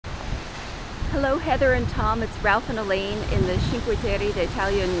Hello Heather and Tom, it's Ralph and Elaine in the Cinque Terre, the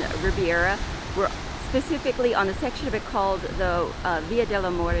Italian Riviera. We're specifically on a section of it called the Via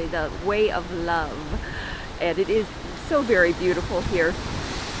dell'Amore, the Way of Love. And it is so very beautiful here.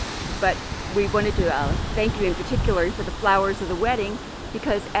 But we wanted to thank you in particular for the flowers of the wedding,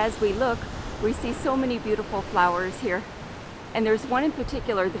 because as we look, we see so many beautiful flowers here. And there's one in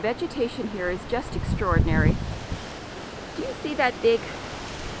particular, the vegetation here is just extraordinary. Do you see that big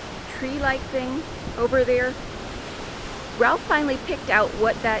tree-like thing over there? Ralph finally picked out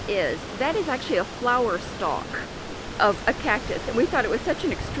what that is. That is actually a flower stalk of a cactus, and we thought it was such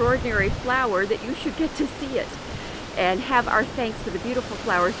an extraordinary flower that you should get to see it and have our thanks for the beautiful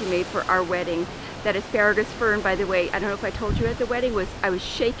flowers you made for our wedding. That asparagus fern, by the way, I don't know if I told you at the wedding, I was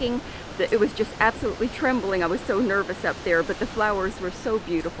shaking. It was just absolutely trembling. I was so nervous up there, but the flowers were so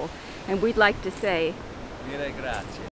beautiful. And we'd like to say, Mille grazie.